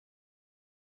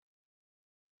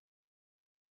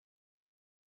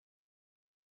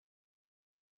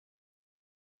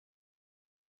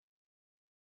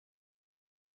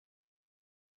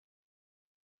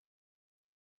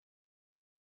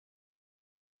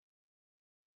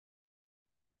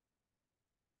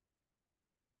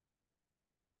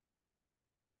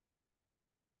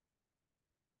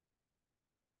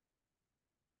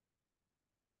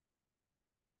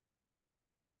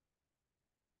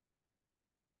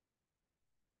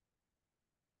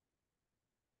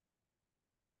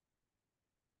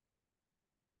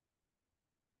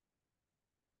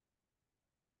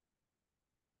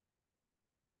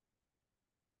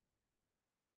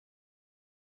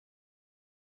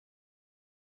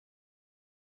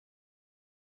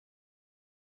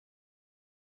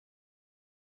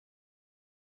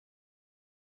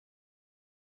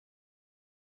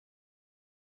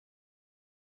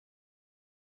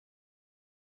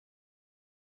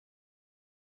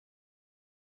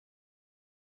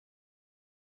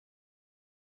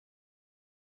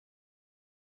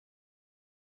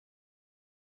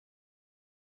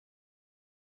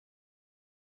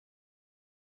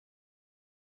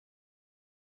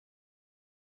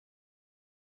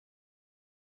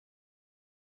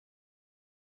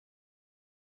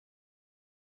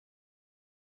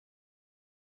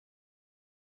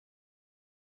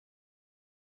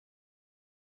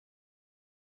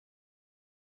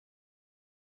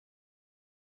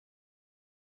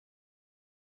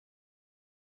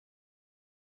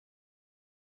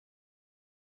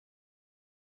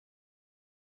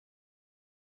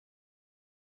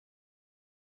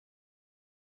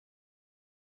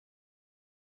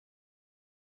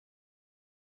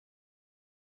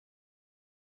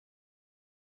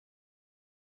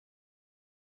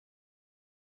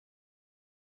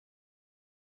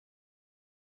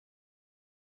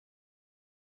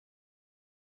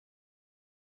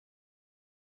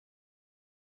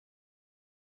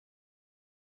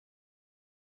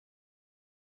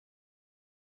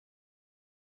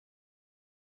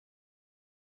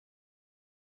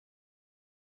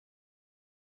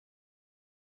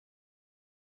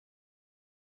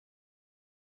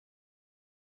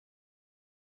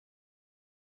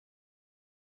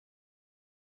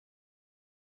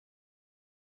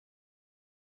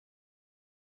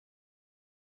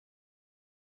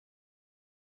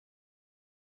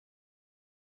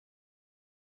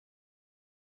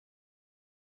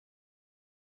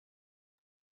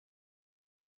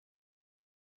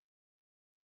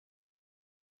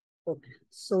Okay.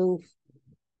 So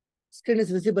screen is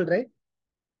visible, right?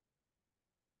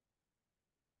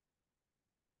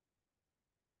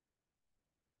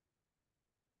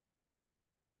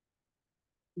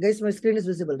 Guys, my screen is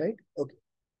visible, right? Okay.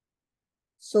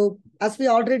 So as we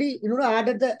already,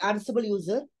 added the Ansible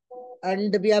user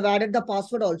and we have added the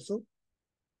password also.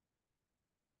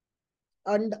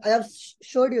 And I have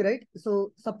showed you, right?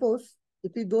 So suppose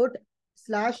if you go to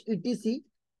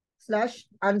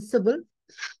 /etc/Ansible,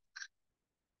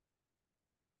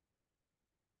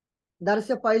 there is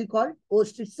a file called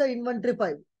host. It's an inventory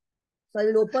file. So I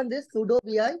will open this sudo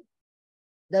vi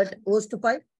that host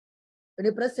file. When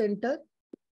you press enter,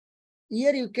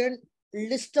 here you can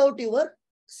list out your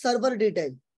server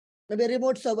detail, maybe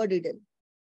remote server detail.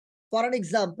 For an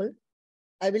example,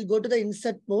 I will go to the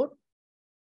insert mode.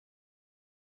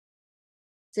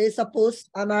 Say, suppose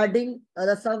I'm adding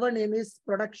the server name is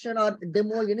production or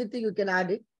demo, anything you can add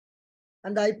it.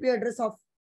 And the IP address of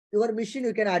your machine,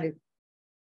 you can add it.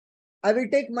 I will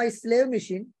take my slave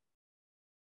machine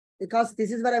because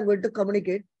this is where I'm going to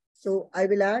communicate. So I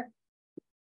will add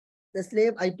the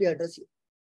slave IP address here.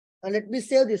 And let me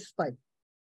save this file.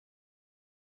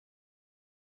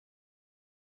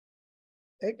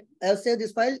 Right? I have saved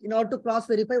this file. In order to cross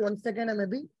verify, 1 second, I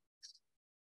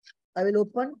will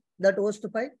open that host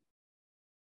file.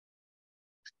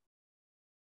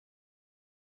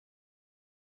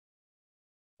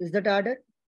 Is that added?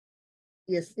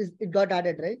 Yes, it got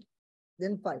added, right?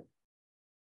 Then file.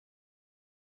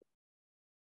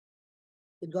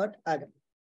 It got added.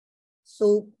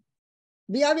 So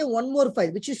we have one more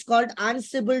file, which is called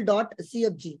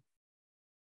Ansible.cfg,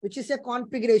 which is a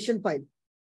configuration file.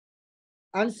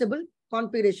 Ansible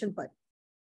configuration file.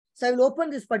 So I will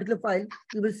open this particular file.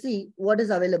 You will see what is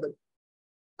available.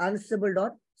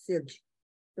 Ansible.cfg.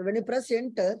 So when you press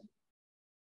enter,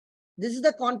 this is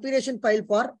the configuration file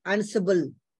for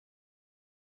Ansible.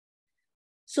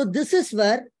 So this is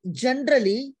where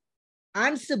generally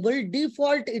Ansible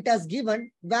default it has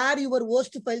given where your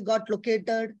host file got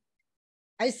located.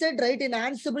 I said, right, in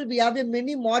Ansible, we have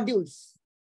many modules.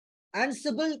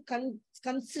 Ansible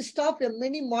consists of a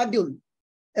many module,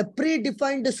 a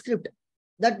predefined script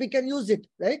that we can use it,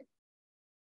 right?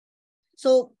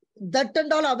 So that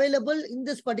and all available in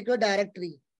this particular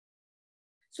directory.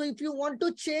 So if you want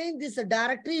to change this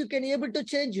directory, you can be able to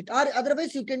change it, or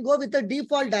otherwise you can go with the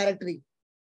default directory.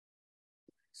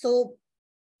 So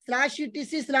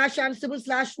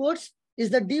 /etc/Ansible/words is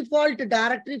the default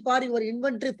directory for your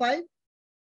inventory file.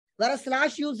 Whereas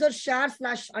 /user share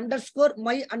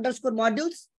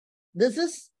 /my_modules, this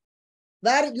is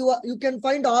where you can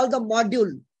find all the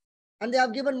module, and they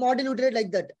have given module utility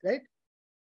like that, right?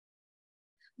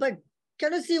 But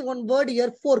can you see one word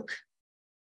here, fork?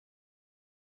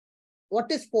 What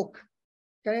is fork?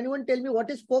 Can anyone tell me what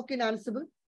is fork in Ansible?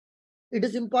 It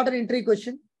is important entry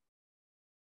question.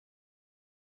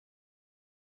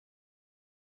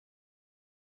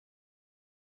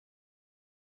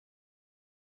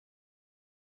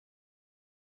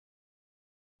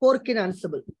 Fork in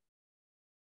Ansible.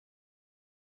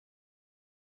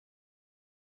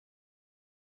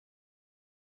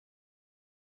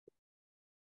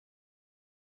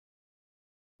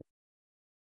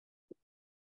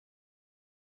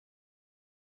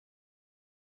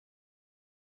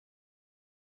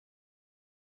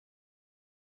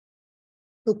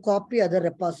 To copy other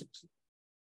repository.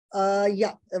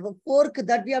 Yeah, fork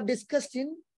that we have discussed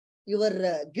in your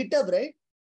GitHub, right?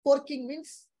 Forking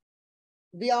means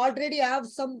we already have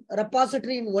some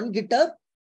repository in one GitHub.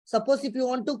 Suppose if you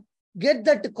want to get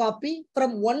that copy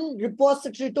from one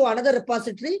repository to another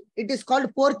repository, it is called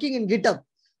forking in GitHub.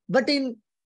 But in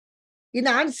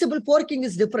Ansible, forking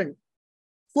is different.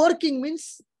 Forking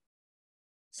means,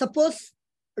 suppose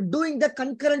doing the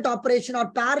concurrent operation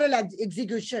or parallel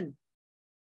execution.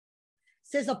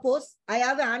 Say, suppose I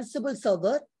have an Ansible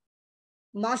server,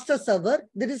 master server,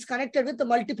 that is connected with the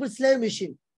multiple slave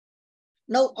machine.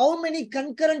 Now, how many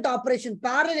concurrent operation,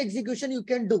 parallel execution you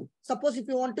can do? Suppose if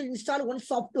you want to install one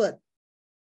software,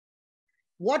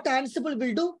 what Ansible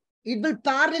will do? It will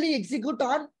parallelly execute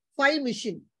on 5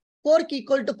 machine. Fork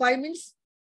equal to 5 means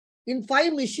in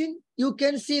 5 machine, you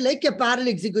can see like a parallel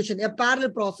execution, a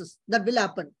parallel process that will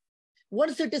happen.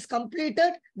 Once it is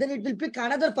completed, then it will pick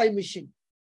another 5 machine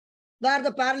where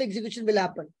the parallel execution will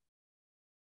happen.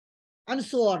 And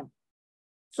so on.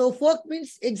 So fork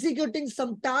means executing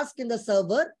some task in the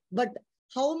server, but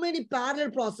how many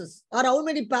parallel process or how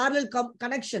many parallel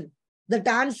connection that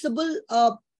Ansible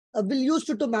will use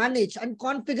to manage and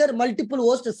configure multiple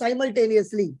hosts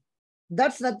simultaneously.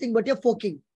 That's nothing but a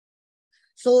forking.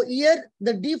 So here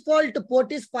the default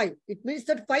port is 5. It means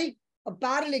that 5 a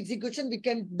parallel execution we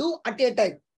can do at a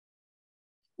time.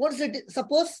 Once it,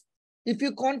 suppose if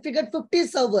you configure 50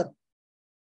 server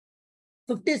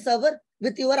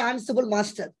with your Ansible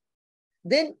master,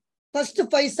 then first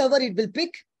 5 server it will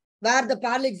pick where the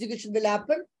parallel execution will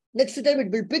happen. Next time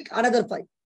it will pick another 5.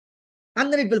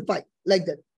 And then it will 5 like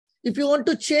that. If you want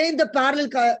to change the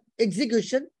parallel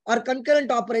execution or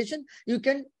concurrent operation, you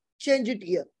can change it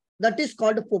here. That is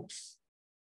called forks.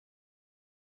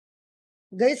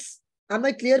 Guys, am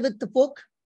I clear with the fork?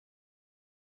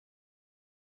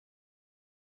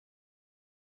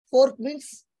 Fork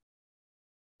means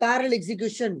parallel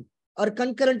execution or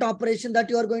concurrent operation that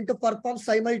you are going to perform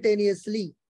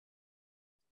simultaneously.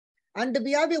 And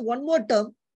we have one more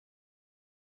term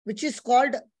which is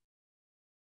called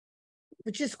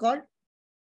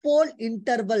pole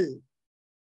interval.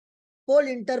 Pole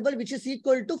interval, which is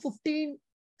equal to 15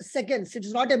 seconds. It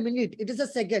is not a minute, it is a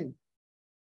second.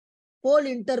 Pole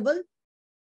interval,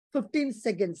 15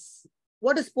 seconds.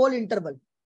 What is pole interval?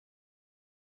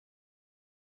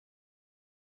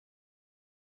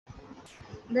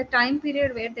 The time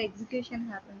period where the execution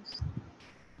happens.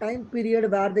 Time period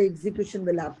where the execution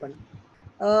will happen.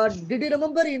 Did you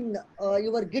remember in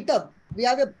your GitHub, we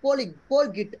have a pole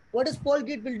git. What is pole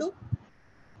git will do?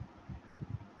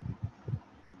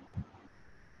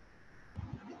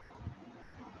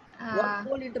 What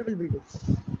pole interval will do?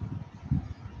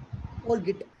 Pole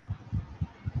git.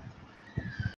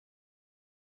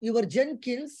 Your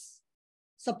Jenkins,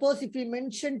 suppose if we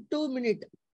mention 2 minutes,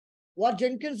 what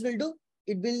Jenkins will do?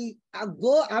 It will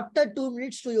go after 2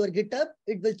 minutes to your GitHub.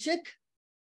 It will check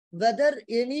whether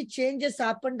any changes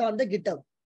happened on the GitHub.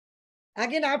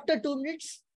 Again, after 2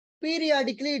 minutes,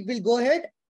 periodically it will go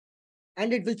ahead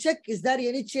and it will check is there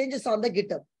any changes on the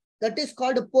GitHub. That is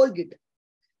called a pole git.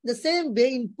 The same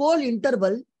way in pole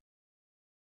interval,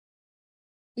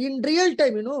 in real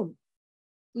time,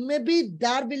 maybe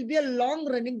there will be a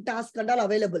long running task and all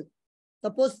available.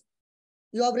 Suppose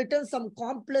you have written some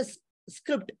complex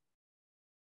script.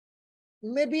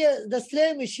 Maybe the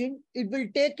slave machine, it will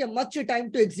take a much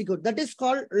time to execute. That is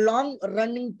called long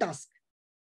running task.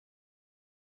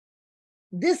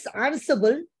 This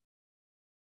Ansible,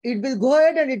 it will go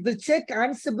ahead and it will check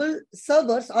Ansible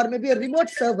servers or maybe a remote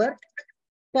server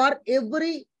for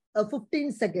every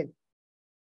 15 seconds.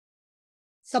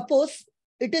 Suppose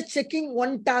it is checking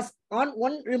one task on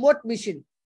one remote machine.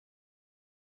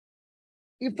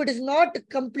 If it is not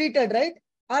completed, right,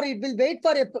 or it will wait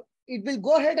for it will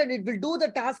go ahead and it will do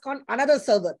the task on another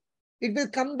server. It will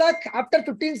come back after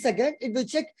 15 seconds. It will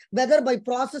check whether my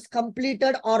process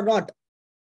completed or not.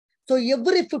 So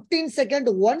every 15 seconds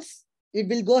once, it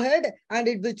will go ahead and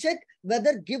it will check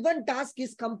whether given task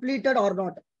is completed or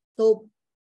not. So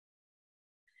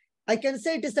I can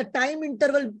say it is a time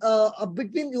interval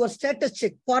between your status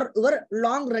check for your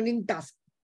long running task.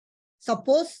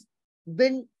 Suppose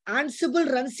when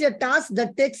Ansible runs a task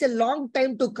that takes a long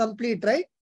time to complete, right?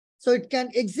 So it can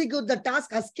execute the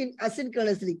task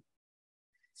asynchronously.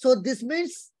 So this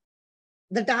means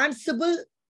that Ansible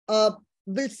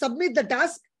will submit the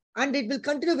task and it will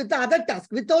continue with the other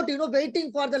task without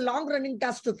waiting for the long running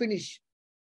task to finish.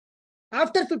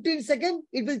 After 15 seconds,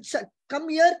 it will come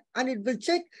here and it will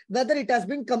check whether it has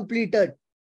been completed.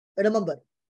 Remember,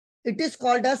 it is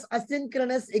called as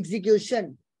asynchronous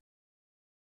execution.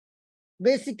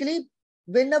 Basically,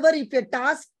 whenever if a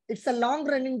task, it's a long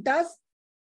running task,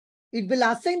 it will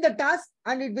assign the task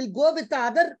and it will go with the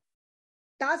other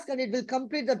task and it will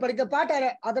complete the particular part,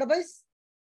 or otherwise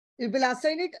it will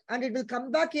assign it and it will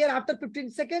come back here after 15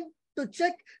 seconds to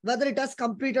check whether it has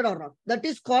completed or not. That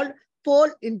is called pole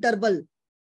interval.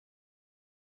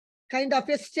 Kind of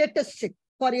a status check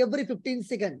for every 15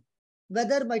 seconds,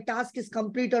 whether my task is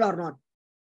completed or not,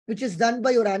 which is done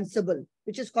by your Ansible,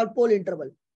 which is called pole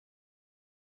interval.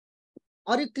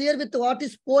 Are you clear with what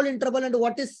is pole interval and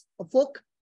what is a fork?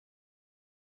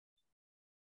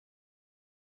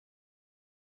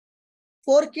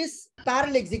 Fork is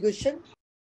parallel execution.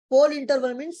 Pole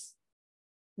interval means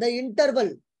the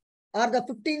interval or the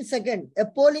 15 second, a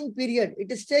polling period,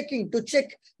 it is taking to check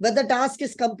whether the task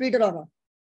is completed or not.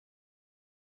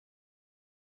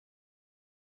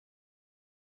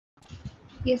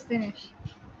 Yes, Dinesh.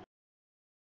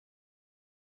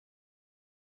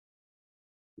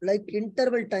 Like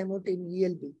interval timeout in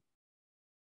ELB.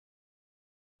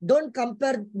 Don't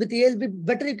compare with ELB.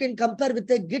 Better you can compare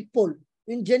with a Git poll.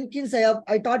 In Jenkins,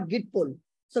 I taught Git poll.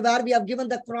 So where we have given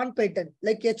the cron pattern,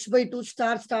 like h/2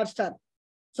 star, star, star.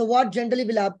 So what generally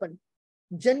will happen?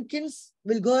 Jenkins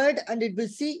will go ahead and it will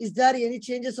see, is there any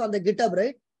changes on the GitHub,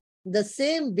 right? The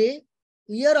same way,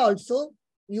 here also,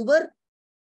 your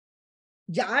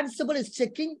Ansible is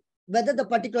checking whether the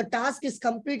particular task is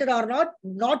completed or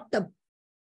not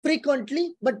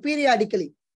frequently, but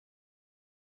periodically.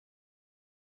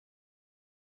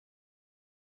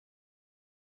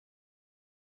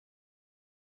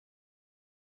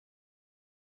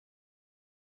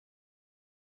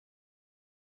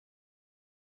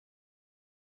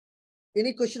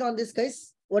 Any question on this,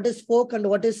 guys? What is fork and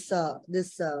what is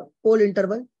this pole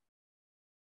interval?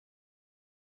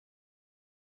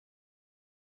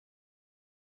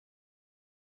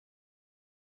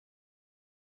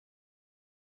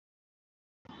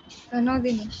 No,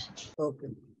 Dinesh. Okay.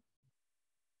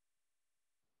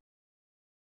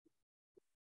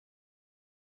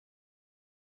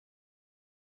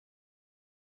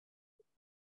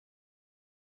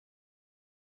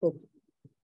 Okay.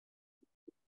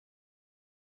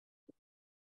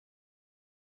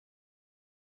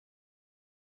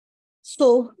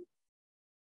 So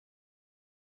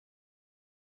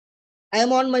I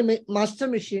am on my master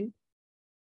machine.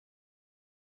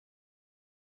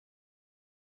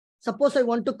 Suppose I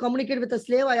want to communicate with a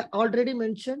slave. I already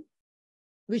mentioned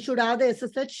we should have the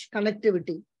SSH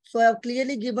connectivity. So I have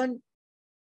clearly given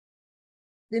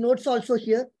the notes also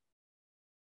here.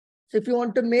 So if you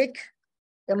want to make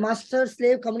a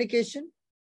master-slave communication,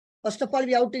 first of all,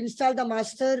 we have to install the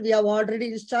master. We have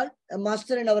already installed a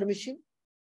master in our machine,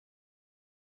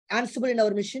 Ansible in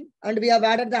our machine, and we have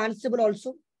added the Ansible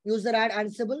also. User add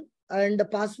Ansible, and the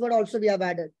password also we have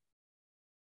added.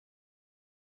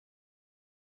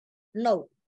 Now,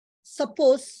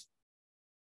 suppose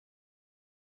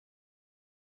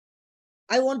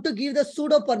I want to give the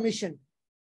sudo permission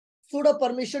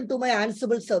to my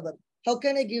Ansible server. How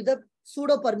can I give the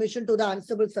sudo permission to the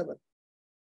Ansible server?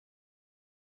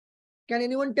 Can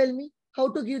anyone tell me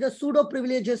how to give the sudo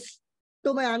privileges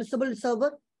to my Ansible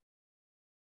server?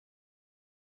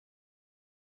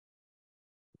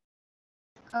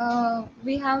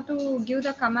 We have to give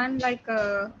the command like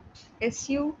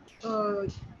su.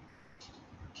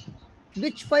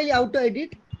 Which file you have to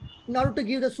edit in order to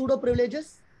give the sudo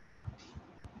privileges?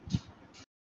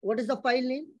 What is the file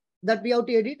name that we have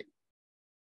to edit?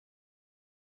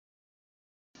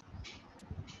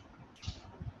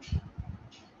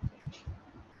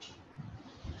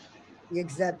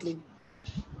 Exactly.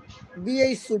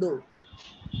 vi sudo.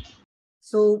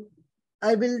 So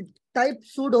I will type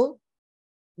sudo,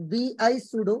 vi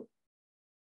sudo,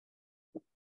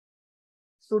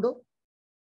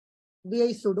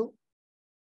 vi sudo,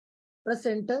 press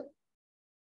enter.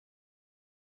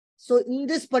 So in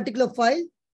this particular file,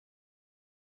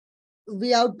 we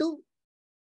have to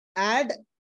add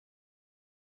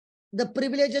the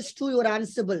privileges to your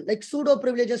Ansible, like sudo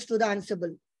privileges to the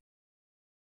Ansible.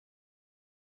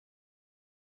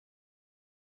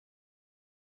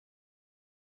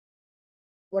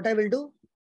 What I will do,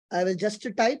 I will just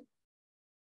type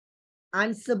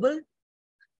Ansible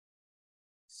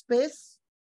space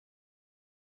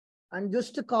and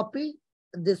just copy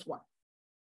this one.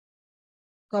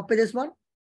 Copy this one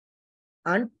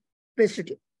and paste it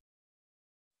here.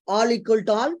 All equal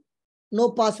to all,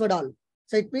 no password all.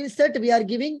 So it means that we are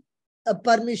giving a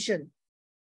permission,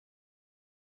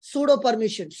 sudo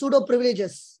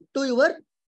privileges to your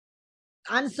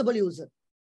Ansible user.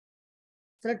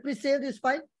 So let me save this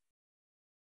file.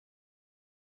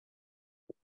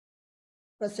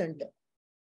 Press enter.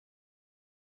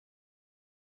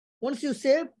 Once you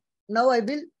save, now I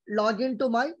will log into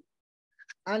my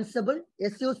Ansible,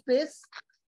 su space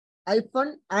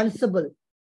 -Ansible,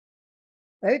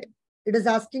 right? It is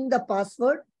asking the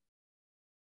password.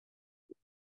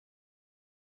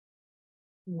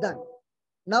 Done.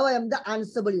 Now I am the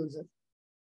Ansible user.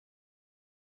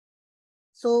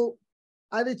 So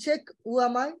I will check who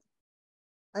am I.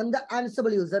 I am the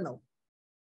Ansible user now.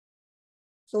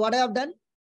 So what I have done,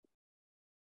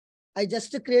 I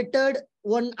just created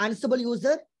one Ansible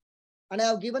user and I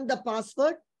have given the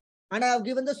password and I have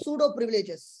given the sudo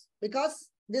privileges because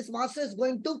this master is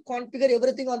going to configure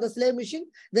everything on the slave machine.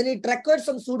 Then it records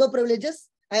some sudo privileges.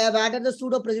 I have added the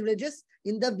sudo privileges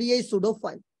in the vi sudo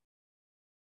file.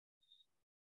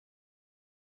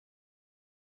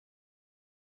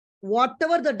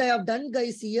 Whatever that I have done,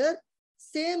 guys, here,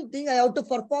 same thing I have to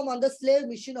perform on the slave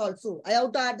machine also. I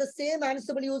have to add the same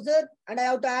Ansible user and I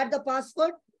have to add the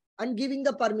password and giving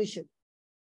the permission.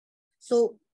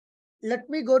 So let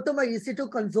me go to my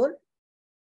EC2 console.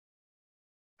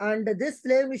 And this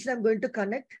slave machine I'm going to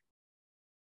connect.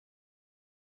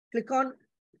 Click on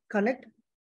connect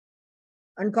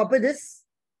and copy this.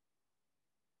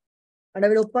 And I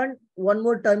will open one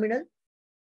more terminal.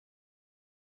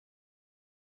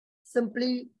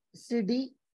 Simply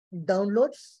cd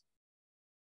downloads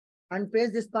and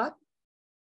paste this path.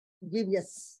 Give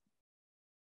yes.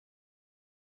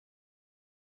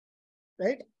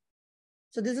 Right?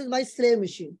 So this is my slave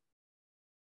machine.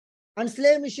 And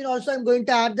slave machine also I'm going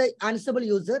to add the Ansible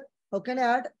user. How can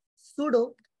I add?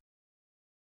 Sudo.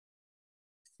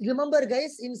 Remember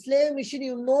guys, in slave machine,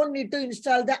 you don't need to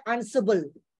install the Ansible.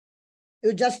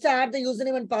 You just add the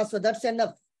username and password. That's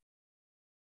enough.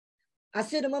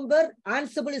 As you remember,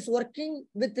 Ansible is working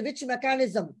with which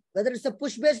mechanism? Whether it's a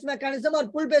push-based mechanism or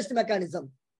pull-based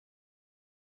mechanism.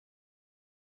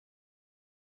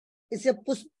 Is it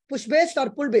push-based or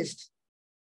pull-based?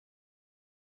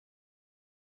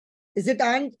 Is it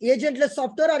an agentless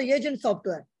software or agent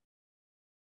software?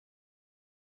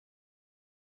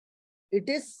 It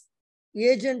is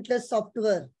agentless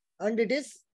software and it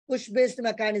is push-based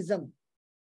mechanism.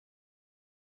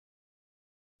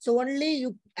 So only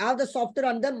you have the software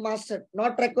on the master,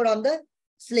 not record on the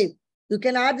slave. You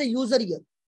can add the user here.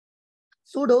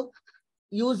 Sudo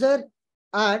user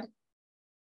add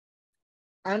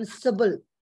Ansible.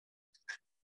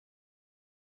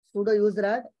 Sudo user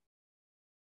add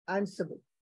Ansible.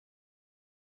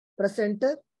 Press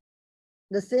enter.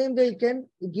 The same way you can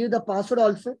give the password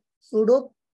also.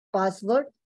 Sudo password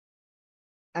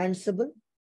Ansible.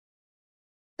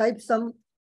 Type some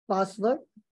password.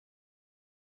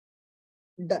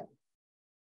 Done.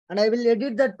 And I will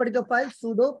edit that particular file.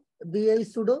 Sudo bi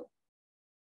sudo.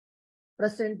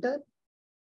 Press enter.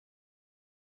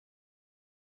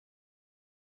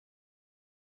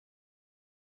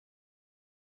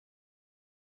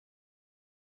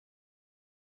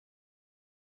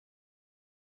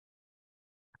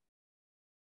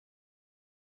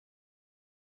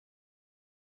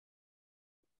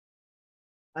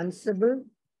 Ansible.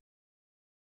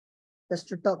 Just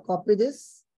to copy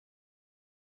this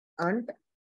and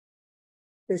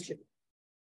paste it.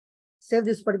 Save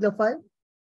this particular file.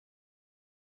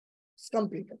 It's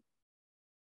completed.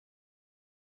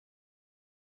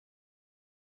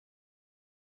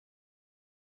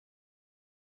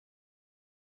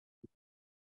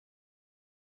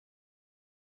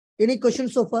 Any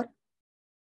questions so far?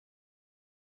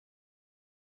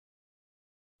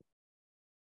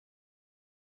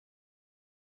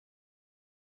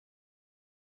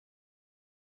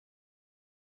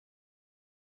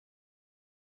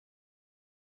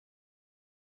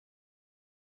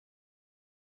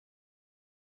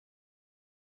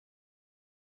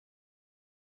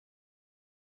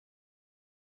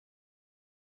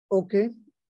 Okay.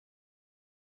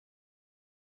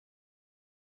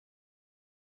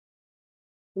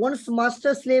 Once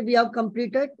master slave we have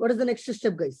completed, what is the next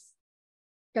step, guys?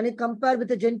 Can you compare with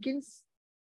the Jenkins?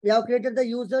 We have created the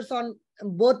users on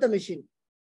both the machine,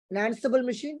 an Ansible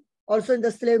machine, also in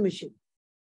the slave machine.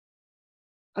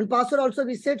 And password also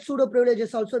we set sudo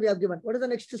privileges also we have given. What is the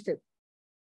next step?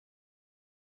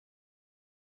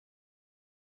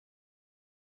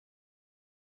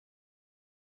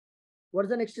 What is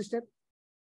the next step?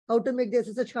 How to make the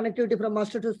SSH connectivity from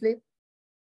master to slave?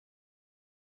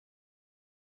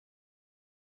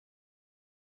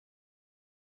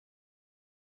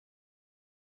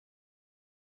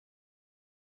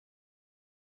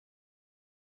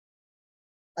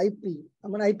 IP. I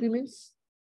mean, IP means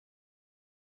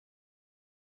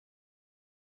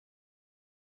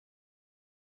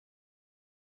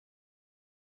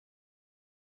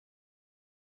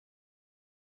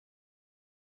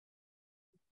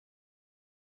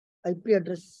IP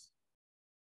address.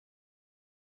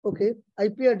 Okay,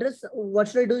 IP address. What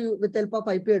should I do with help of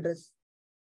IP address?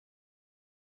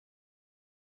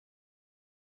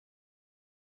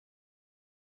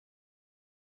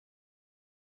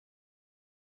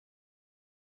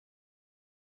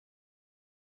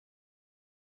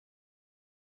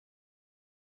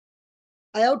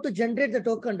 I have to generate the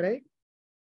token, right?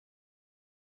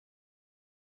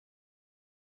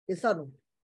 Yes or no?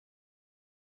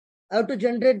 I have to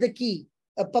generate the key,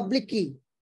 a public key.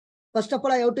 First of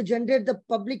all, I have to generate the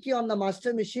public key on the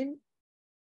master machine.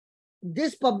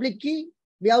 This public key,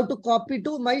 we have to copy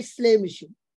to my slave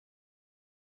machine.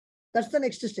 That's the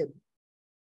next step.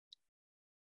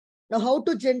 Now, how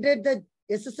to generate the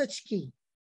SSH key?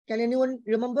 Can anyone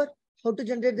remember how to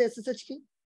generate the SSH key?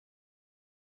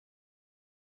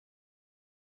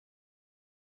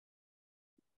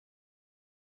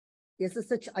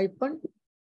 SSH hyphen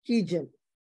keygen.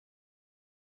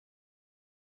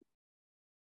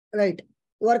 Right,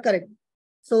 you are correct.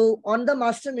 So on the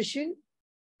master machine,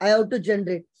 I have to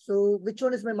generate. So which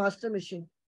one is my master machine?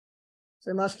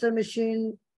 So master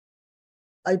machine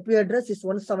IP address is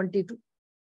 172,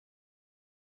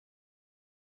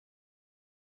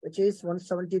 which is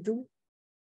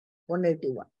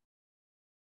 172.181.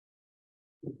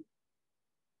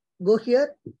 go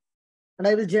here and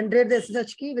I will generate the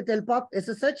SSH key with help of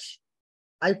SSH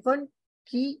hyphen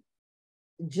key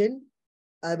gen.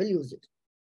 I will use it.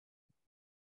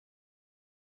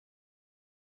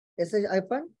 SSH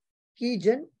hyphen key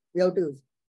gen, we have to use.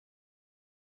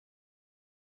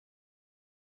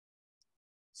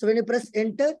 So when you press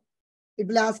enter, it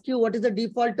will ask you what is the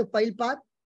default file path.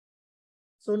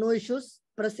 So no issues,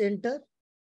 press enter.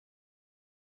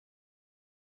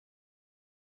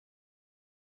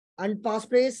 And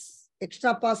passphrase,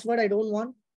 extra password, I don't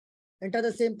want. Enter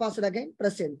the same password again,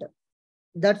 press enter.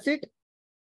 That's it.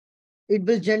 It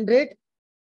will generate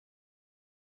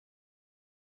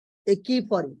a key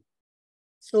for you.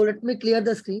 So let me clear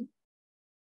the screen.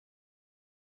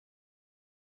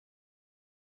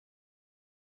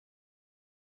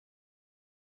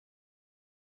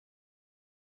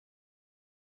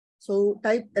 So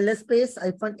type ls space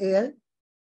hyphen al.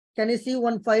 Can you see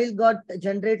one file got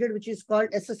generated, which is called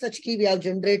SSH key we have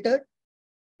generated.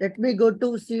 Let me go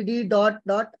to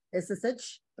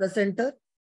cd.ssh, press enter,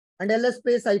 and ls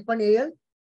space hyphen al.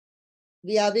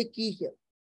 We have a key here.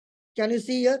 Can you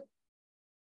see here?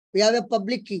 We have a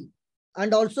public key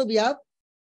and also we have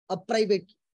a private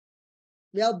key.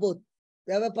 We have both.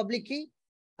 We have a public key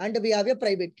and we have a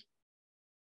private key.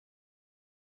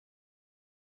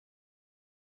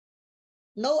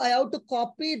 Now I have to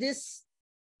copy this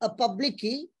public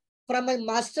key from my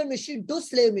master machine to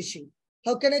slave machine.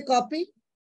 How can I copy?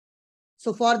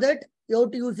 So for that, you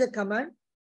have to use a command.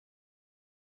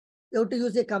 You have to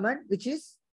use a command which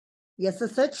is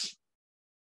SSH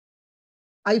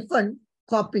hyphen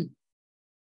copy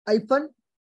hyphen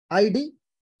ID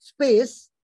space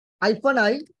hyphen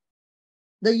I.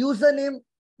 The username,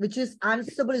 which is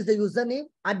Ansible, is the username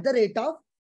at the rate of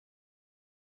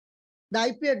the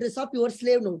IP address of your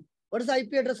slave node. What is the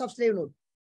IP address of slave node?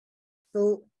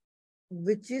 So,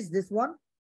 which is this one?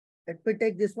 Let me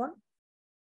take this one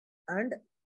and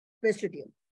paste it here.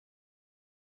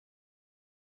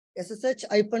 SSH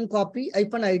hyphen copy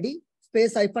hyphen ID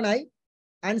space hyphen I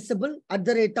Ansible at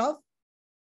the rate of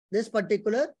this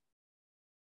particular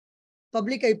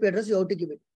public IP address. You have to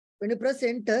give it. When you press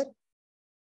enter,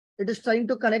 it is trying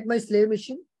to connect my slave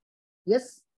machine.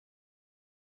 Yes.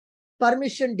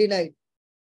 Permission denied.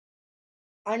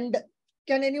 And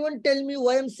can anyone tell me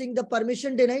why I'm seeing the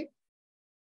permission denied?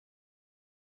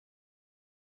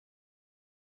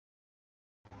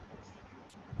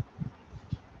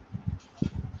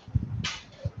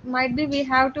 Might be we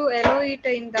have to allow it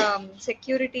in the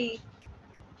security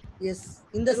Yes.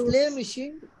 In the slave rules.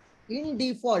 machine, in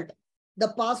default, the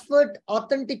password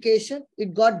authentication,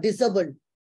 it got disabled.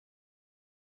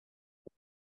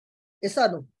 Yes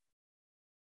or no?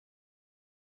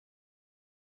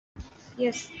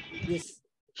 Yes. Yes.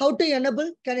 How to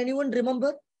enable? Can anyone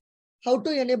remember? How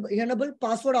to enable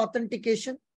password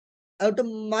authentication? I have to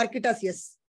mark it as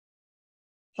yes.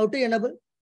 How to enable?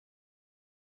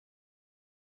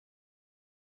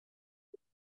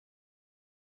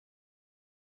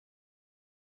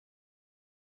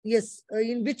 Yes.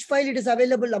 In which file it is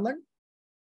available, Aman?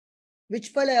 Which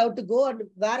file I have to go and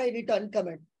where I need to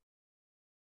uncomment?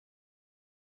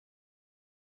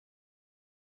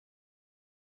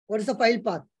 What is the file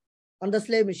path on the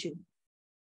slave machine?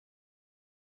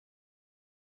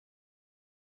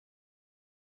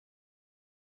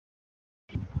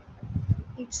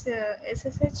 It's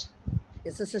SSH.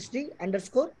 SSHD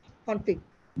underscore config.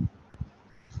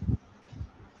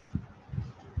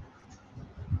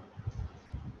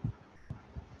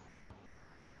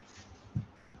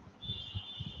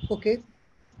 Okay.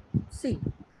 See,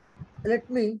 let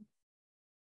me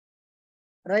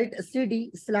write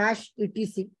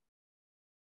cd/etc.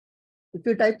 If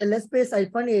you type ls space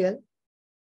hyphen al,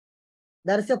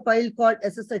 there is a file called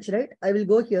SSH, right? I will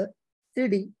go here,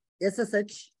 cd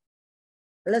SSH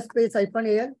ls space hyphen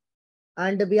al,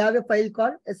 and we have a file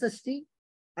called sst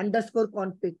underscore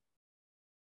config.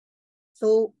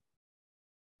 So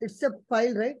it's a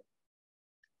file, right?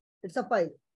 It's a file.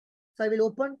 So I will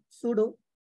open sudo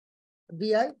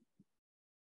vi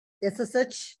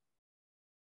ssh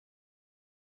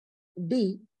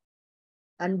d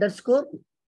underscore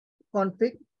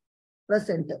config, press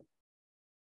enter.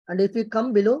 And if you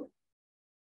come below,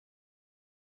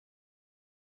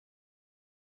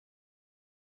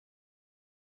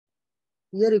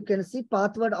 here you can see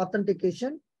password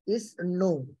authentication is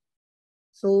no.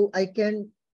 So I can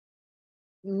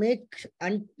make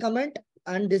and comment,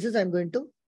 and this is I'm going to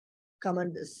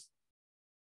comment this.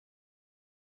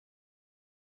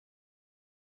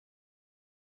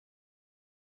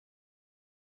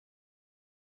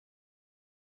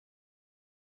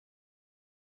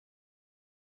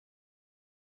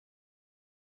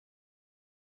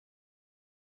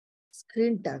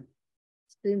 Screen tag.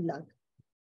 Screen lag.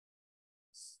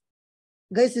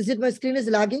 Guys, is it my screen is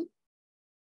lagging?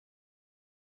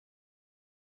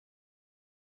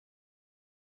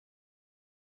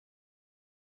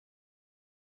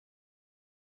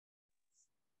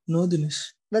 No,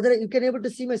 Dinesh. Whether you can able to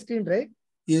see my screen, right?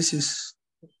 Yes, yes.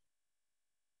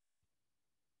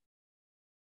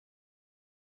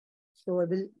 So I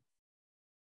will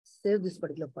save this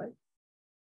particular file.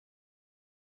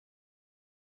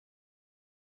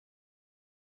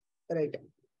 Right.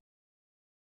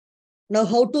 Now,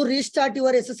 how to restart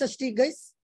your SSHD,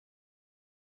 guys?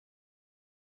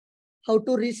 How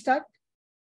to restart?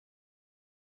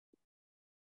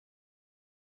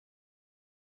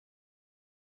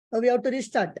 Now we have to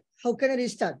restart. How can I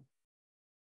restart?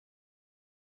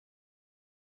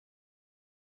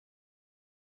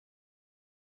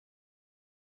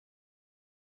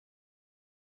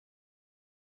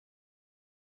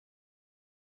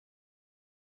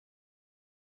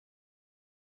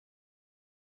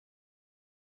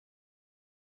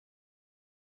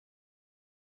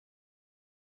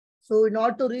 So in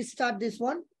order to restart this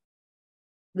one,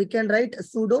 we can write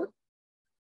sudo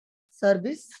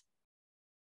service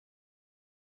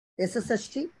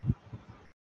SSHD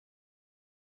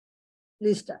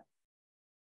restart.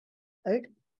 Right?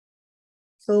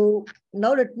 So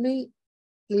now let me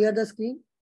clear the screen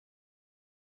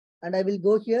and I will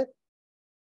go here.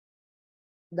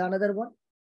 The another one.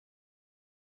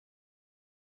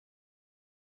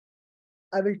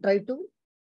 I will try to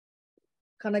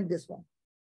connect this one.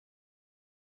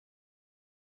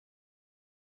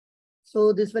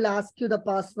 So this will ask you the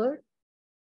password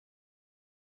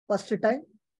first time.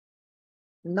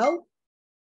 Now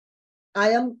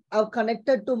I've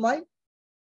connected to my.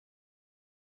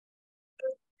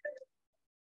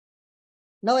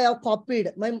 Now I have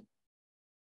copied my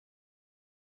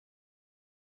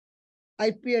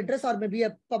IP address or maybe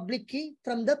a public key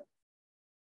from the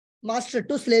master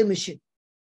to slave machine.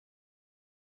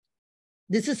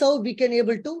 This is how we can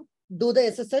able to do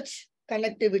the SSH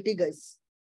connectivity, guys.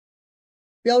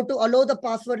 We have to allow the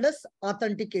passwordless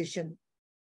authentication.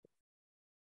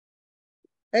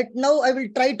 Right now, I will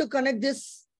try to connect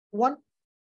this one.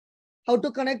 How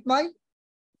to connect my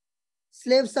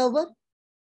slave server?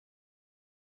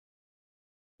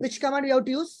 Which command you have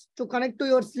to use to connect to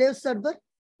your slave server?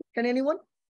 Can anyone?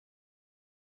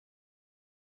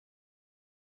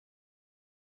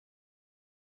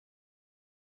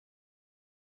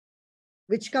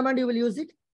 Which command you will use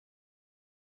it?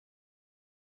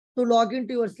 To log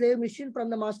into your slave machine from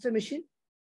the master machine?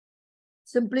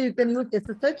 Simply you can use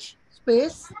SSH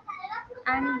space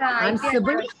And the IP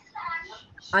Ansible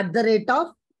address. at the rate of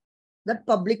that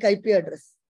public IP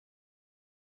address.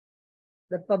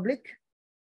 The public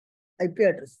IP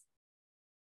address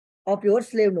of your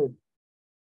slave node.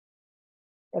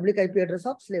 Public IP address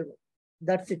of slave node.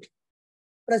 That's it.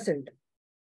 Present.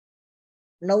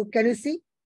 Now can you see?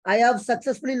 I have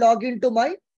successfully logged into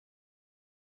my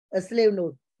slave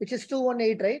node, which is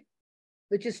 218, right?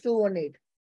 Which is 218.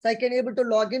 So I can able to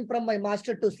log in from my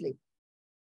master to slave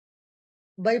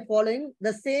by following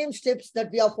the same steps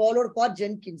that we have followed for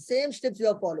Jenkins. Same steps we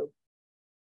have followed.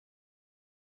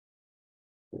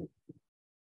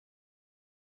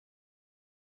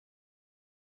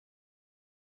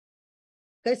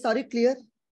 Okay, sorry, clear?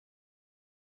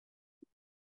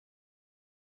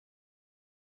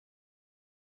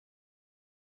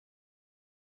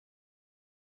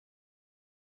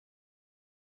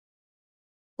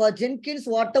 For Jenkins,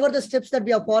 whatever the steps that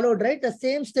we have followed, right? The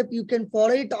same step you can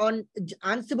follow it on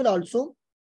Ansible also.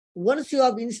 Once you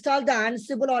have installed the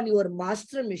Ansible on your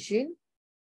master machine,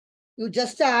 you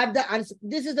just add the Ansible.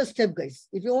 This is the step, guys.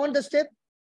 If you want the step,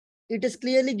 it is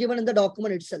clearly given in the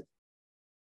document itself.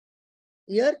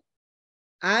 Here,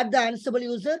 add the Ansible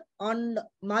user on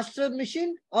master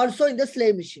machine, also in the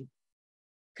slave machine.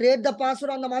 Create the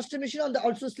password on the master machine, on the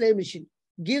also slave machine.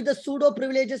 Give the sudo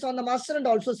privileges on the master and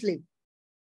also slave.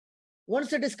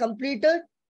 Once it is completed,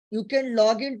 you can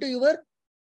log into your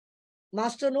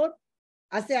master node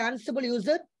as a Ansible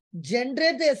user,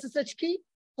 generate the SSH key,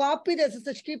 copy the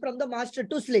SSH key from the master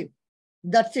to slave.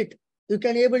 That's it. You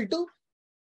can able to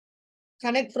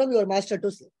connect from your master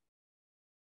to slave.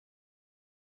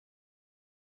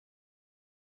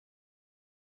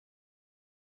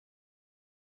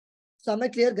 So am I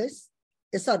clear, guys?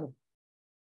 Yes or no?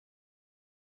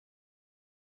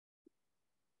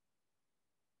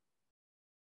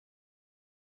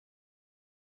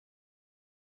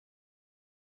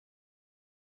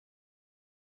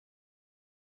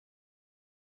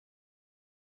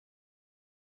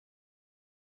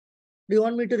 Do you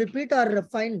want me to repeat or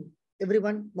fine?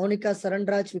 everyone? Monica,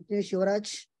 Saranraj, Viknesh,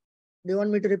 Yuvraj. Do you want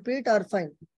me to repeat or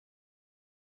fine?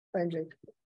 Fine, right.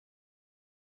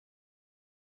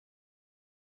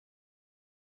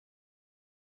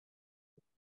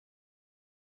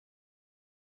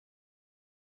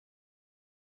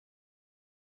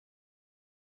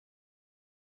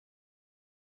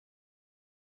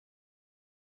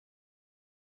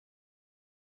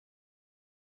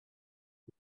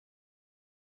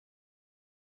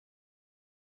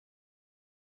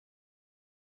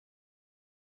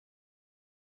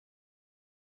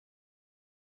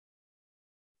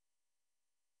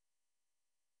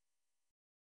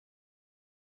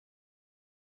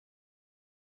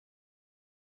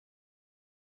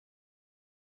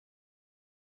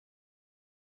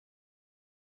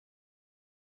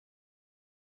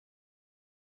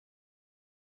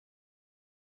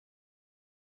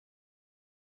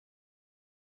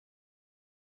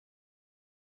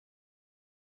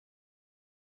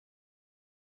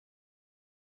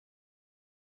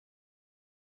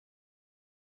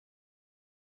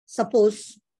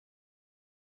 Suppose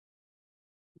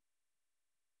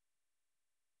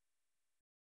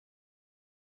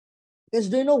yes,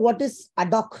 do you know what is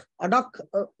ad hoc? Ad hoc,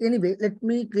 anyway, let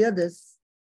me clear this.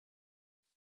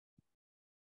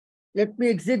 Let me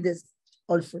exit this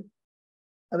also.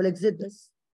 I will exit this.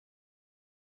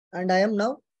 And I am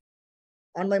now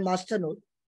on my master node.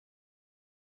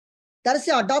 There is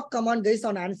a ad hoc command, guys,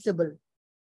 on Ansible.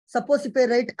 Suppose if I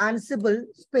write Ansible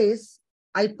space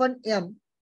 -m,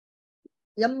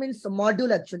 M means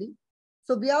module actually.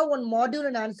 So we have one module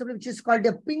in Ansible which is called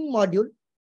a ping module.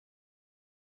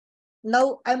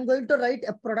 Now I'm going to write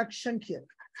a production here.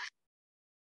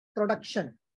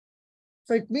 Production.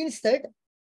 So it means that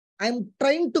I'm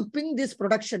trying to ping this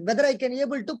production, whether I can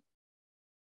able to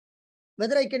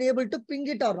ping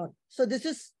it or not. So this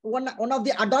is one of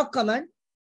the ad hoc command.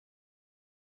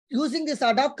 Using this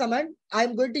ad hoc command,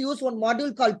 I'm going to use one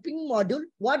module called ping module.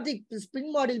 What this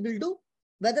ping module will do,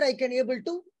 whether I can able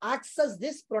to access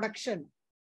this production.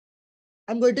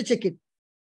 I'm going to check it.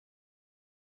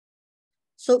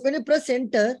 So when you press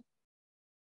enter,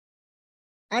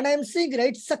 and I'm seeing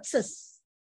right success.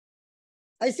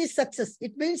 I see success.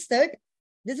 It means that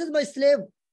this is my slave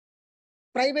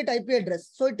private IP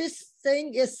address. So it is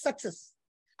saying a success.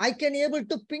 I can able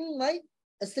to ping my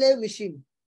slave machine.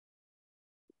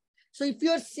 So if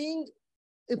you are seeing,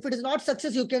 if it is not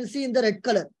success, you can see in the red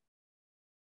color.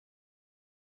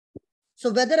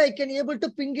 So whether I can able to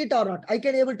ping it or not, I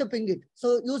can able to ping it.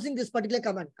 So using this particular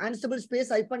command, Ansible space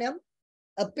 -m,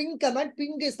 a ping command.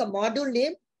 Ping is the module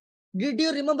name. Did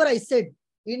you remember I said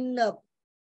in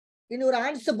your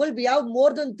Ansible, we have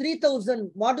more than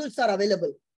 3,000 modules are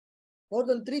available. More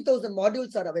than 3,000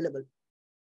 modules are available.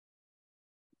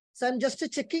 So I'm just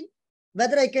checking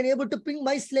whether I can able to ping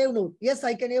my slave node. Yes,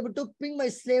 I can able to ping my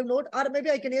slave node, or maybe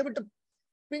I can able to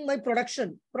ping my production.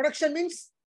 Production means,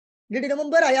 did you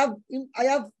remember I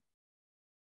have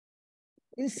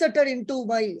inserted into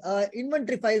my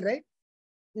inventory file, right?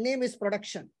 Name is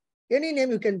production. Any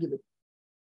name you can give it.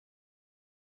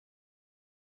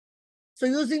 So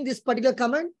using this particular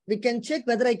command, we can check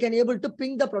whether I can able to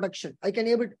ping the production. I can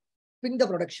able to ping the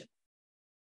production.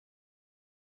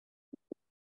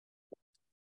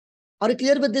 Are you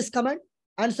clear with this command?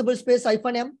 Ansible space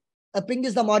 -m. A ping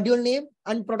is the module name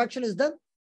and production is the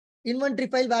inventory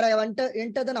file where I have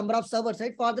enter the number of servers,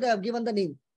 right? Further, I have given the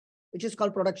name, which is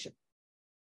called production.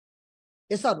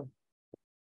 Yes or no?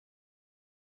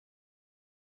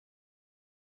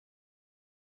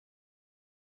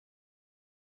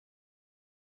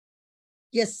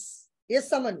 Yes. Yes,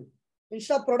 someone.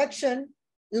 Instead of production,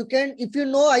 you can, if you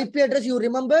know IP address, you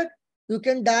remember, you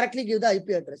can directly give the IP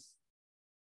address.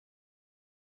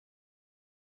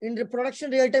 In the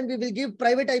production real time, we will give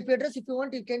private IP address. If you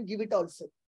want, you can give it also.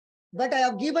 But I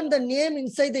have given the name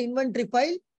inside the inventory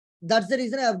file. That's the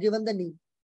reason I have given the name.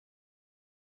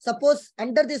 Suppose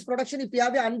under this production, if you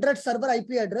have a 100 server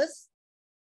IP address,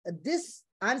 this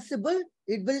Ansible,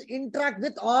 it will interact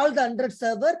with all the 100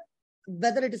 server.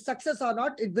 Whether it is success or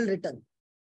not, it will return.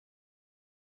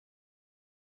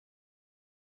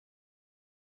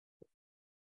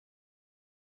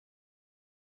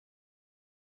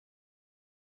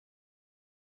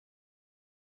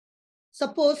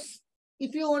 Suppose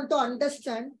if you want to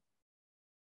understand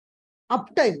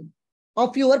uptime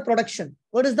of your production,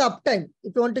 what is the uptime?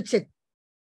 If you want to check,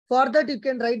 for that you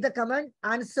can write the command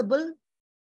Ansible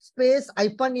space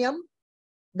 -m.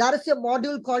 There is a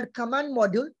module called command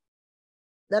module.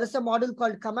 There is a module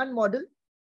called command module.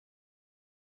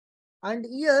 And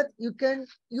here you can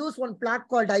use one flag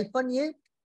called -a,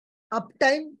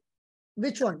 uptime,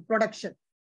 which one? Production.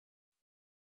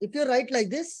 If you write like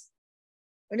this,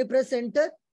 when you press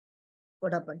enter,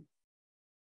 what happened?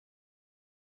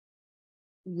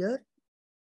 Here.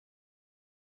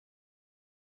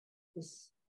 This.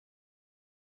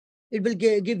 It will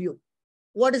give you.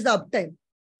 What is the uptime?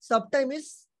 So uptime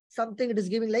is something it is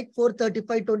giving like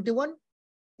 435.21.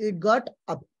 It got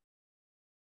up.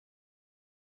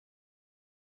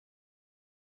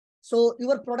 So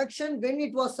your production, when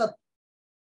it was up,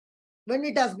 when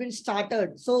it has been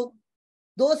started. So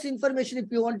those information,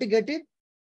 if you want to get it,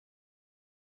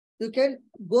 you can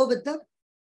go with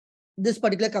this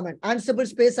particular command. Ansible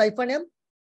space -m.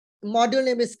 Module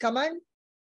name is command.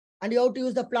 And you have to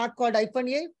use the flag called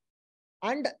 -a.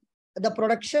 And the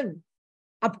production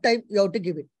uptime, you have to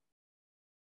give it.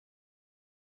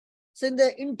 So in the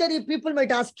interview, people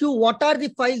might ask you, what are the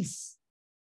files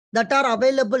that are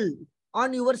available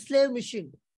on your slave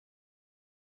machine?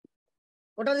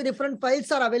 What are the different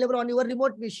files are available on your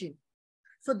remote machine?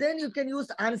 So then you can use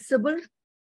Ansible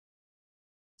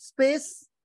space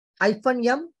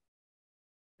 -m,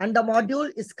 and the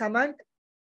module is command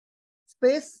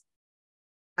space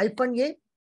 -a.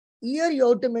 Here you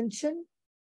have to mention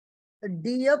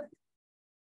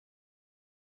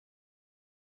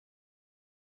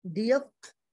df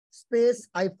space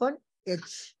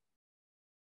 -h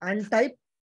and type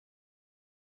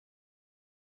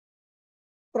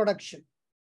production.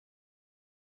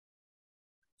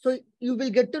 So you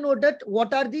will get to know that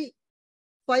what are the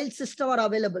file system are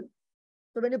available.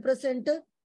 So when you press enter,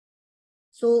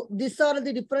 so these are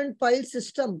the different file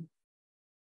system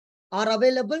are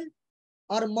available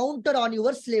or mounted on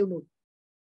your slave node.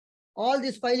 All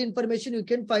this file information, you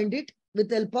can find it with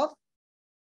the help of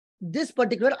this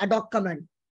particular ad hoc command.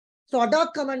 So ad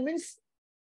hoc command means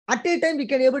at a time we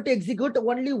can able to execute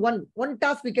only one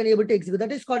task we can able to execute.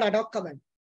 That is called ad hoc command.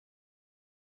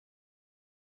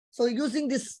 So using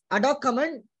this ad hoc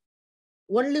command,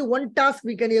 only one task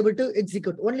we can able to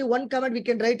execute. Only one command we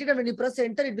can write it, and when you press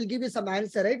enter, it will give you some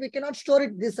answer, right? We cannot store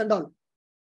it this and all.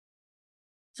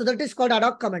 So that is called ad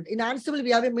hoc command. In Ansible,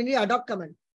 we have a mini ad hoc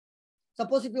command.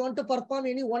 Suppose if you want to perform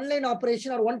any one-line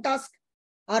operation or one task,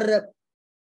 or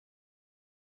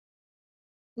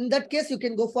in that case, you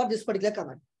can go for this particular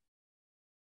command.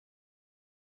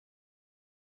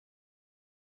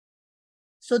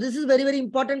 So this is very, very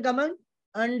important command.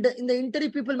 And in the interview,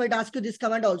 people might ask you this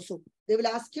command also. They will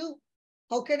ask you,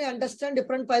 how can I understand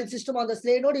different file system on the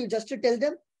slave node? You just tell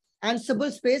them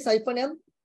Ansible space -m.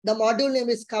 The module name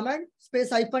is command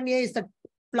space -a is the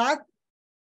flag,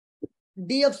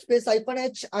 df space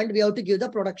 -h, and we have to give the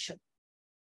production.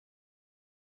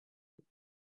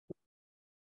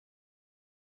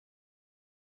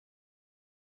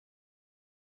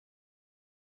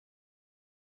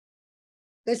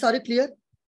 Guys, are you clear?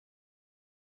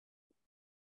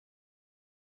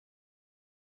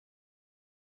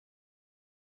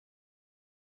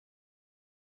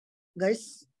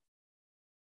 Guys?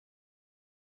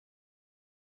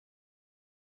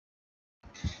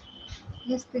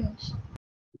 Yes, Dinesh.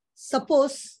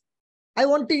 Suppose I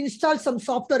want to install some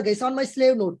software, guys, on my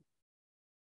slave node.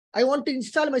 I want to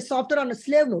install my software on a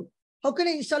slave node. How can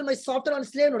I install my software on a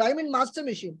slave node? I'm in master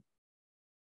machine.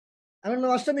 I'm in my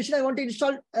master machine. I want to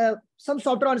install some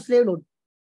software on a slave node.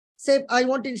 Say I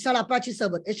want to install Apache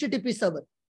server, HTTP server.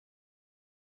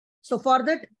 So for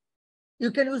that,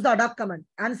 you can use the ad hoc command,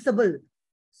 Ansible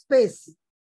space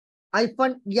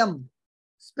 -m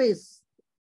space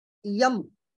m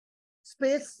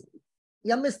space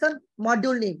m is the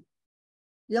module name.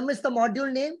 M is the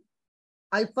module name,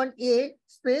 -a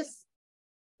space.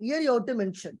 Here you have to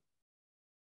mention.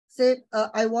 Say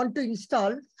I want to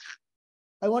install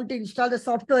the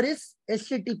software is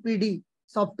HTTPD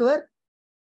software,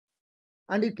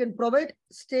 and you can provide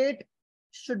state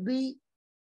should be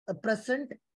present.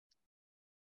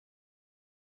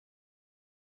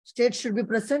 State should be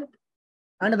present.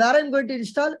 And where I'm going to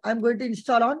install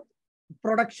on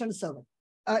production server.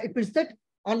 It means that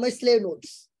on my slave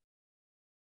nodes.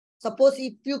 Suppose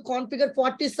if you configure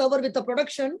 40 server with a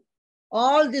production,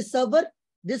 all this server,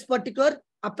 this particular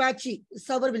Apache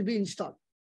server will be installed.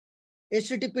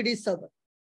 HTTPD server.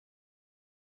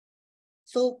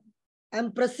 So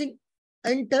I'm pressing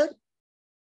enter.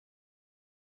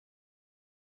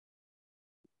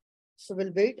 So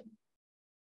we'll wait.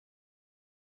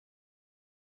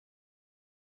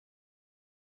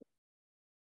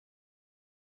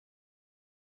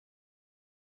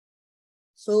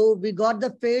 So we got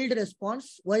the failed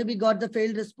response. Why we got the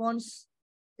failed response?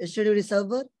 HTTPD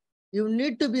server. You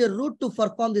need to be a root to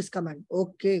perform this command.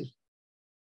 Okay.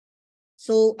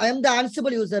 So I am the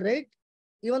Ansible user, right?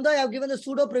 Even though I have given the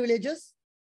sudo privileges,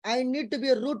 I need to be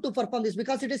a root to perform this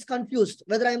because it is confused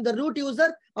whether I am the root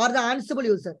user or the Ansible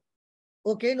user.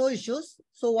 Okay, no issues.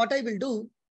 So what I will do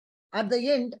at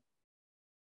the end,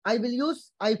 I will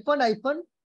use hyphen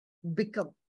become.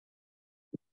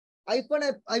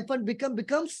 Hyphen become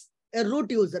becomes a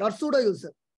root user or pseudo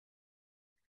user.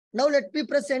 Now let me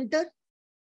press enter.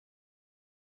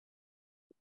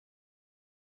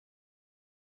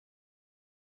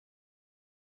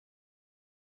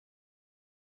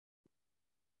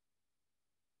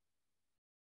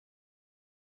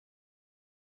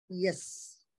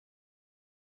 Yes.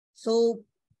 So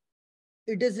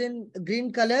it is in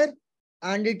green color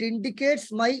and it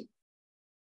indicates my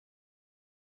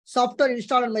software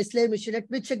installed on my slave machine.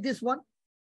 Let me check this one.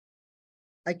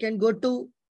 I can go to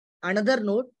another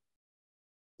node.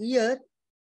 Here,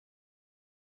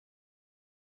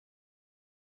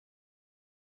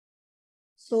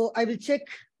 so I will check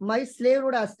my slave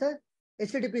node as the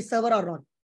HTTP server or not.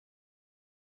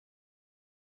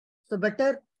 So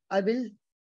better I will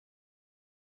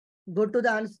go to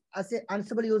the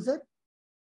Ansible user.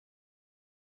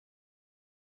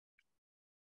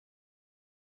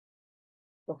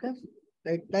 Okay,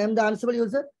 right. I am the Ansible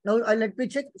user. Now let me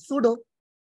check sudo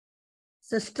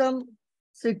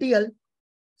systemctl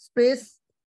space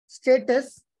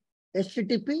status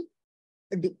HTTP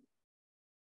D.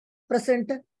 Press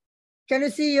enter. Can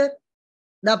you see here?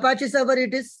 The Apache server,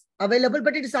 it is available,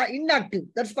 but it is inactive.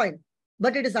 That's fine.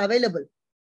 But it is available.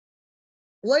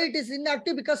 Why it is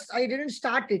inactive? Because I didn't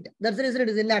start it. That's the reason it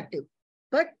is inactive.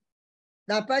 But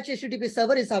the Apache HTTP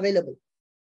server is available.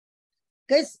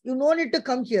 Guys, you no need to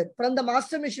come here. From the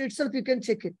master machine itself, you can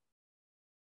check it.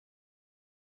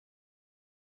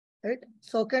 Right?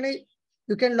 So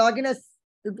you can log in as,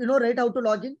 you know, right, how to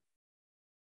log in.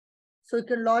 So you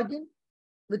can log in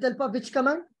with help of which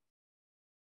command?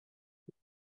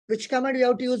 Which command you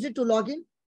have to use it to log in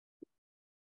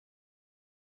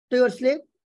to your slave?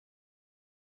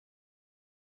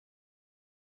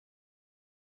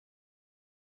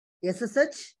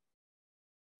 SSH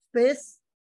space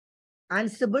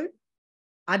Ansible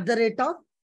 @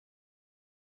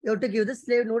 you have to give the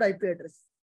slave node IP address.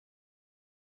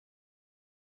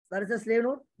 That is the slave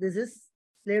node. This is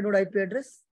slave node IP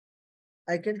address.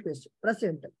 I can paste it. Press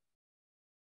enter.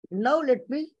 Now let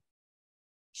me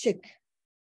check.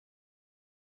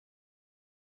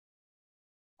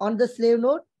 On the slave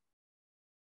node,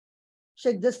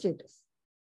 check the status.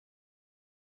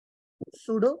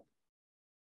 Sudo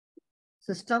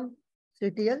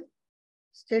systemctl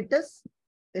status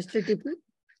HTTP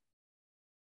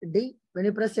D. When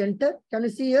you press enter, can you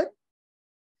see here?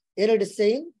 Here it is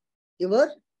saying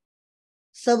your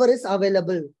server is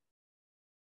available.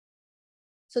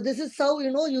 So this is how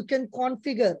you can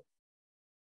configure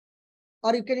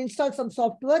or you can install some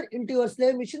software into your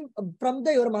slave machine from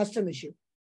your master machine.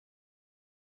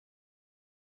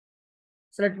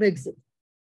 So let me exit.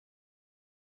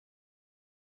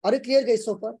 Are you clear, guys,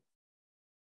 so far?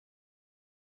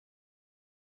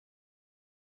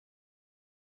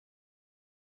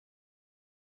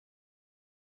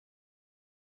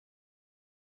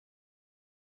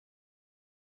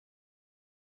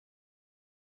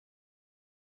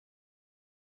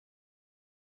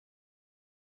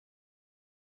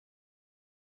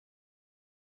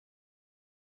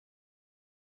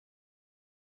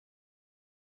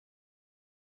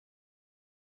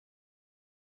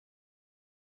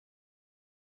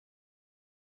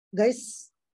 Guys,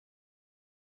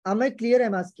 am I clear?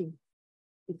 I'm asking.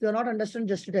 If you're not understand,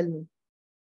 just tell me.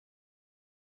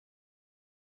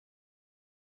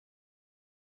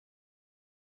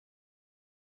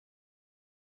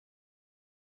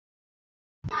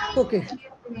 Okay.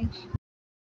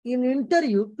 In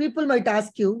interview, people might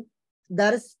ask you,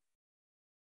 there is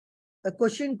a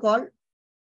question called,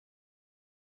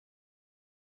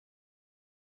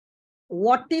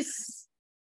 what is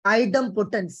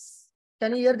idempotence?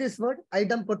 Can you hear this word?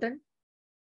 Idempotent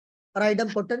or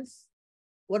idempotence?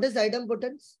 What is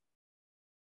idempotence?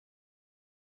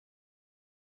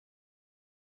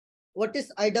 What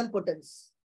is idempotence?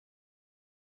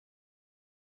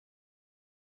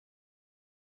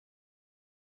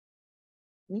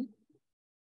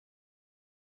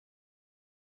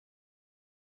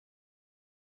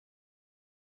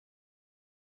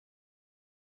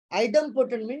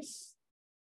 Idempotent means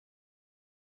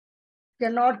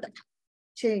cannot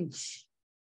change.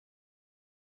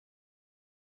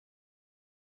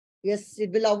 Yes,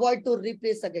 it will avoid to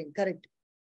replace again. Correct.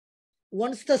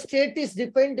 Once the state is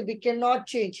defined, we cannot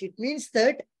change. It means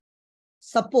that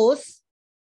suppose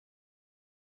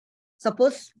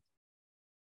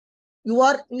you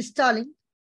are installing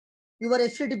your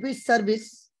HTTP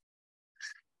service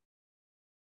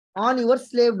on your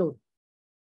slave node,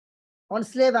 on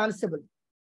slave Ansible.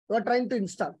 You are trying to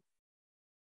install.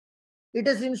 It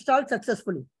is installed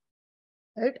successfully,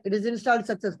 right? It is installed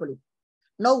successfully.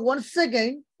 Now, once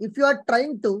again, if you are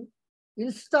trying to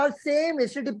install same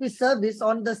HTTP service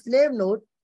on the slave node,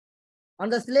 on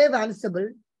the slave Ansible,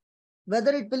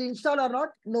 whether it will install or not,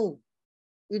 no.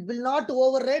 It will not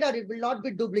override or it will not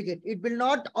be duplicate. It will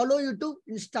not allow you to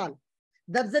install.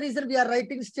 That's the reason we are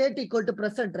writing state equal to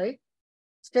present, right?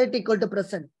 State equal to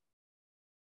present.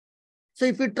 So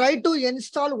if you try to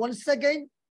install once again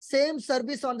same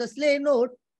service on the slave node,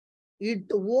 it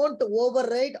won't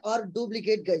override or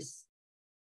duplicate, guys.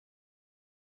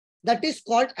 That is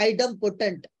called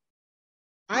idempotent.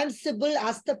 Ansible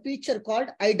has the feature called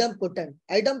idempotent.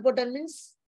 Idempotent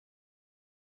means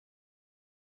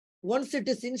once it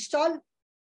is installed,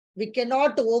 we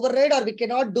cannot override or we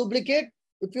cannot duplicate.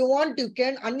 If you want, you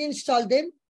can uninstall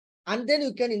them and then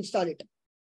you can install it.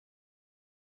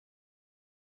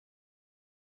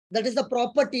 That is the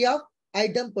property of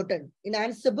idempotent. In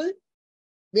Ansible,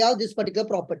 we have this particular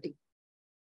property.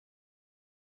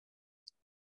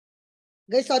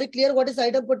 Guys, are you clear what is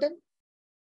idempotent?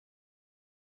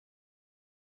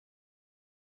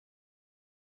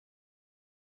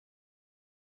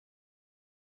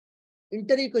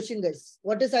 Interview question, guys.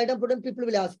 What is idempotent? People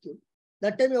will ask you.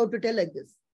 That time you have to tell like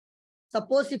this.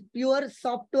 Suppose if your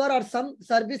software or some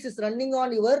service is running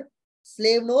on your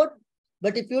slave node,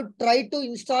 but if you try to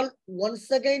install once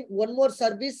again one more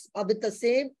service with the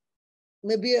same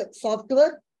maybe a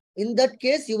software, in that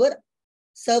case your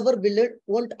server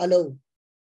won't allow.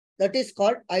 That is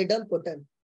called idempotent.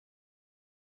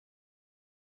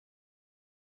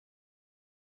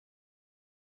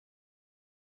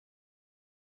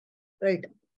 Right.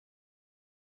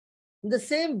 In the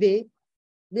same way,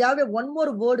 we have one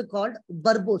more word called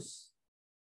verbose.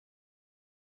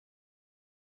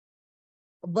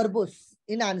 Verbose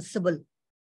in Ansible.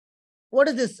 What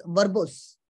is this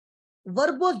verbose?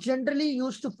 Verbose generally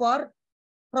used for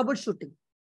troubleshooting.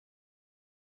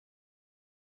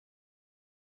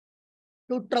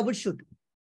 To troubleshoot.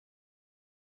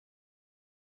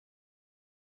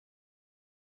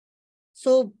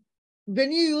 So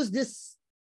when you use this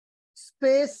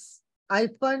space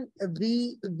 -v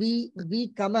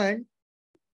command,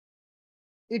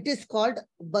 it is called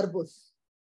verbose.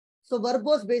 So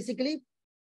verbose basically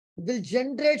will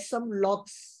generate some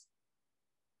logs.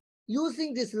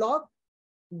 Using this log,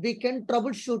 we can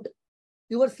troubleshoot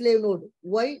your slave node.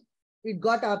 Why it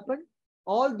got happened?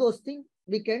 All those things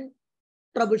we can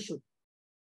troubleshoot.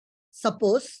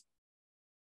 Suppose,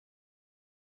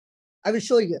 I will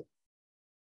show you.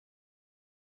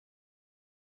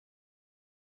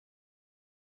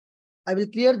 I will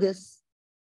clear this.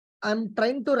 I'm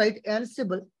trying to write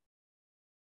Ansible.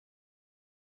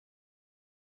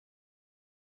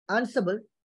 Ansible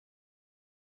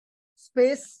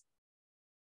space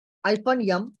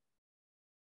 -m.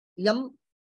 M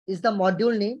is the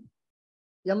module name.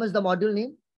 M is the module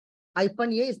name.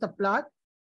 -a is the flag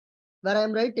where I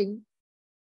am writing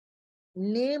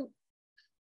name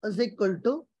is equal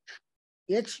to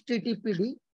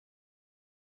HTTPD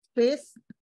space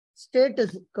state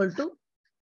is equal to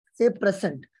say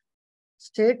present.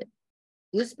 State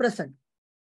is present.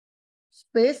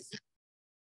 Space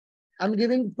I'm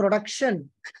giving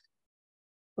production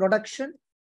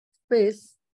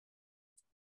space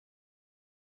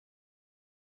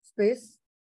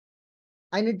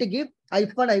I need to give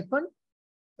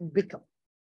 -, become.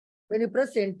 When you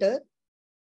press enter,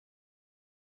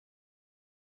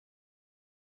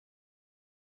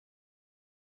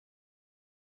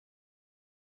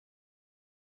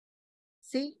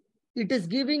 see, it is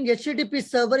giving HTTP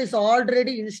server is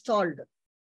already installed.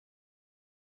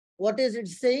 What is it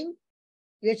saying?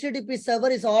 HTTP server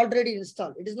is already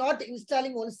installed. It is not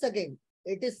installing once again.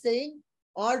 It is saying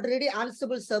already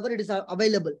Ansible server it is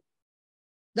available.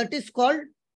 That is called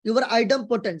your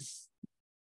idempotence.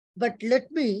 But let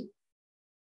me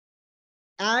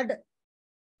add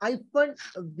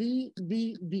 -v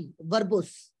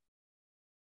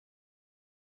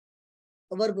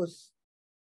verbose.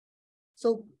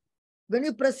 So when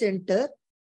you press enter,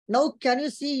 now can you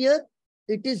see here?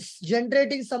 It is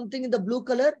generating something in the blue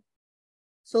color.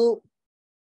 So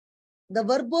the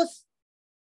verbose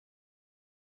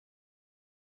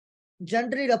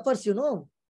generally refers,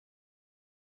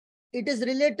 it is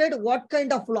related what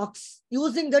kind of logs.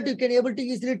 Using that, you can able to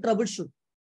easily troubleshoot.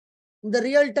 In the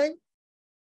real time,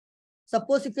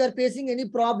 suppose if you are facing any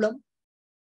problem,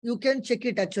 you can check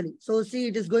it actually. So see,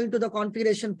 it is going to the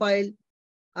configuration file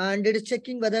and it is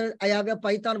checking whether I have a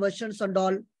Python versions and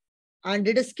all. And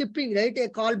it is skipping, right? A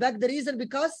callback. The reason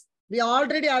because We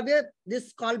already have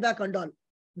this callback and all.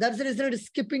 That's the reason it is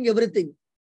skipping everything.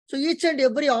 So each and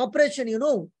every operation,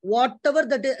 whatever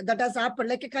that has happened,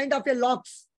 like a kind of a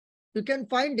locks, you can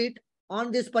find it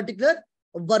on this particular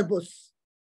verbose.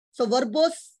 So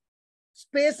verbose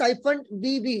space hyphen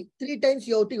VB, 3 times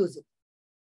you have to use it.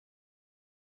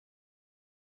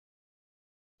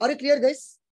 Are you clear,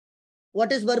 guys?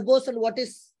 What is verbose and what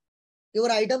is your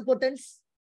idempotence?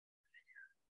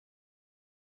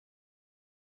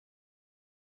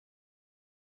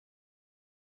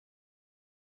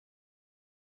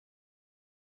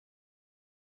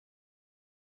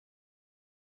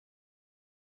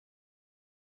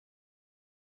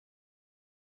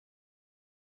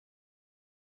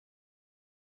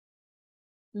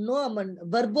 No, Aman.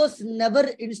 Verbose never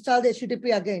install the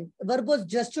HTTP again. Verbose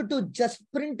just to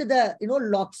print the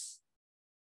locks.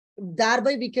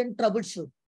 Thereby we can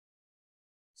troubleshoot.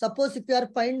 Suppose if you are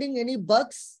finding any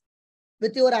bugs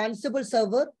with your Ansible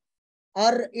server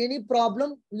or any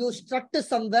problem, you struct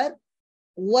somewhere.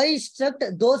 Why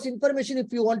struct? Those information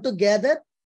if you want to gather,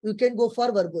 you can go for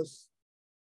verbose.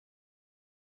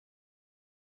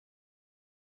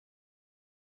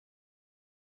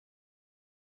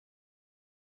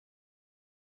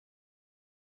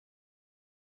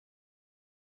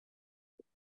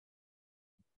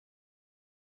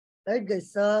 Right,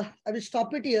 guys. I will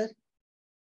stop it here.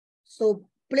 So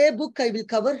playbook I will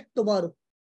cover tomorrow.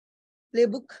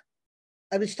 Playbook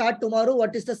I will start tomorrow.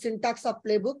 What is the syntax of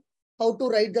playbook? How to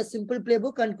write the simple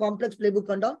playbook and complex playbook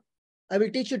and all. I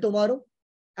will teach you tomorrow.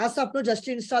 As of now, just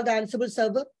install the Ansible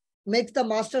server. Make the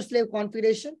master slave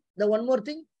configuration. The one more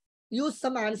thing, use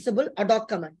some Ansible ad hoc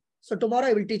command. So tomorrow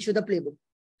I will teach you the playbook.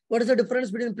 What is the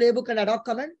difference between playbook and ad hoc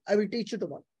command? I will teach you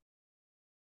tomorrow.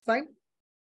 Fine.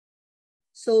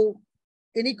 So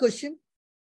any question?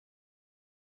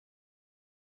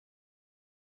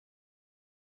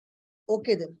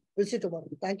 Okay then. We'll see you tomorrow.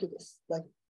 Thank you guys.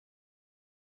 Bye.